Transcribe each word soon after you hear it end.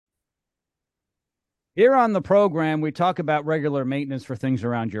Here on the program, we talk about regular maintenance for things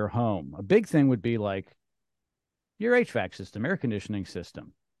around your home. A big thing would be like your HVAC system, air conditioning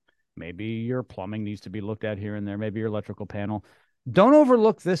system. Maybe your plumbing needs to be looked at here and there, maybe your electrical panel. Don't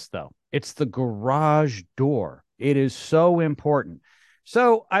overlook this, though. It's the garage door. It is so important.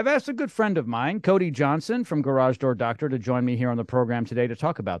 So, I've asked a good friend of mine, Cody Johnson from Garage Door Doctor, to join me here on the program today to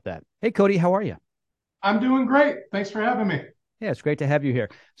talk about that. Hey, Cody, how are you? I'm doing great. Thanks for having me. Yeah, it's great to have you here.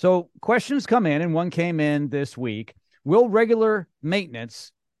 So, questions come in, and one came in this week. Will regular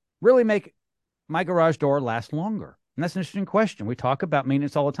maintenance really make my garage door last longer? And that's an interesting question. We talk about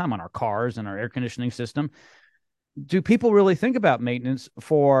maintenance all the time on our cars and our air conditioning system. Do people really think about maintenance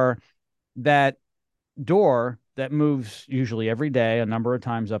for that door that moves usually every day, a number of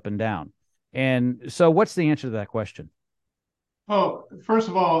times up and down? And so, what's the answer to that question? Oh, first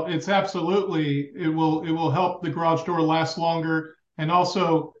of all, it's absolutely it will help the garage door last longer and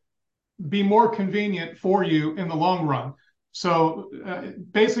also be more convenient for you in the long run. So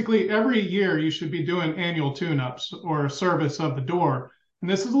basically, every year you should be doing annual tune-ups or service of the door. And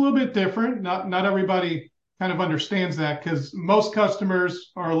this is a little bit different. Not everybody kind of understands that because most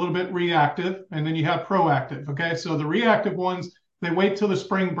customers are a little bit reactive, and then you have proactive. Okay, so the reactive ones they wait till the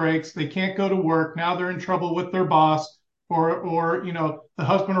spring breaks. They can't go to work. Now they're in trouble with their boss, or the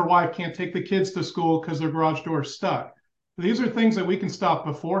husband or wife can't take the kids to school because their garage door is stuck. These are things that we can stop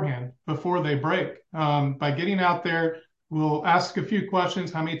beforehand, before they break. By getting out there, we'll ask a few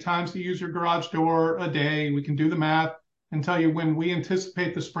questions. How many times do you use your garage door a day? We can do the math and tell you when we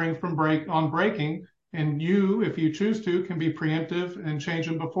anticipate the spring from breaking. And you, if you choose to, can be preemptive and change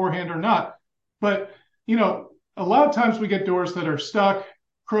them beforehand or not. But a lot of times we get doors that are stuck,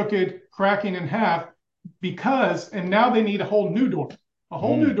 crooked, cracking in half and now they need a whole new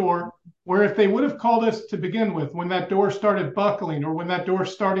Mm. door where if they would have called us to begin with, when that door started buckling or when that door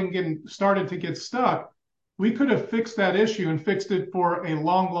started to get stuck, we could have fixed that issue and fixed it for a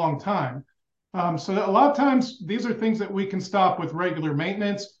long, long time. So a lot of times these are things that we can stop with regular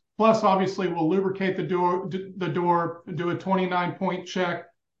maintenance. Plus, obviously, we'll lubricate the door, do a 29-point check.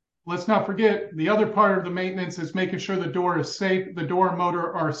 Let's not forget the other part of the maintenance is making sure the door is safe, the door and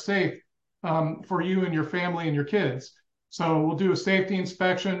motor are safe for you and your family and your kids. So we'll do a safety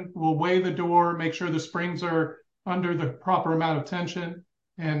inspection. We'll weigh the door, make sure the springs are under the proper amount of tension.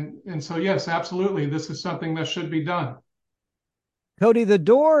 And so yes, absolutely, this is something that should be done. Cody, the garage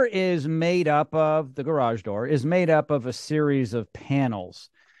door is made up of a series of panels.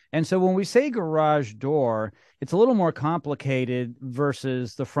 And so when we say garage door, it's a little more complicated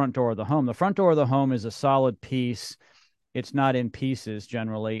versus the front door of the home. The front door of the home is a solid piece. It's not in pieces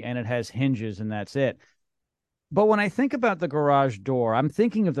generally, and it has hinges, and that's it. But when I think about the garage door, I'm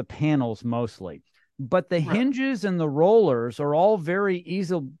thinking of the panels mostly. But the Right. hinges and the rollers are all very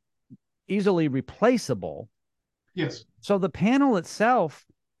easily replaceable. Yes. So the panel itself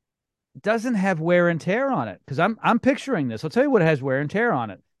doesn't have wear and tear on it because I'm picturing this. I'll tell you what has wear and tear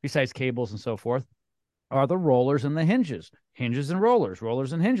on it besides cables and so forth are the rollers and the hinges and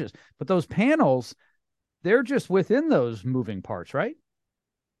rollers and hinges. But those panels, they're just within those moving parts, right?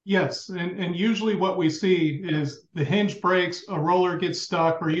 Yes, and usually what we see is the hinge breaks, a roller gets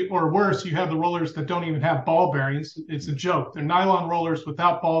stuck, or worse, you have the rollers that don't even have ball bearings. It's a joke. They're nylon rollers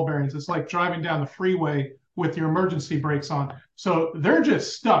without ball bearings. It's like driving down the freeway with your emergency brakes on. So they're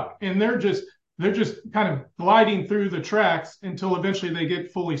just stuck, and they're just kind of gliding through the tracks until eventually they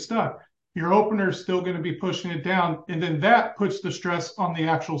get fully stuck. Your opener is still going to be pushing it down, and then that puts the stress on the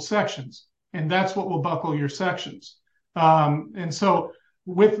actual sections, and that's what will buckle your sections. And so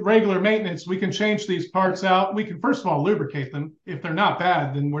with regular maintenance, we can change these parts out. We can, first of all, lubricate them. If they're not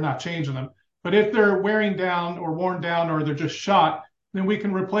bad, then we're not changing them. But if they're wearing down or worn down or they're just shot, then we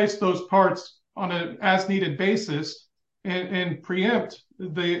can replace those parts on an as needed basis and preempt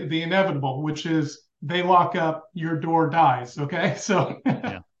the inevitable, which is they lock up, your door dies. Okay. So,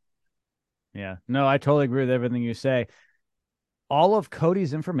 Yeah. Yeah. No, I totally agree with everything you say. All of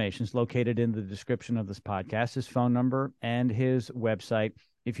Cody's information is located in the description of this podcast, his phone number and his website.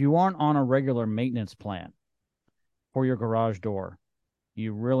 If you aren't on a regular maintenance plan for your garage door,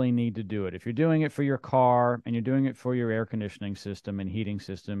 you really need to do it. If you're doing it for your car and you're doing it for your air conditioning system and heating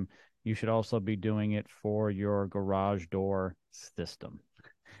system, you should also be doing it for your garage door system.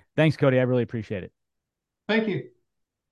 Thanks, Cody. I really appreciate it. thank you.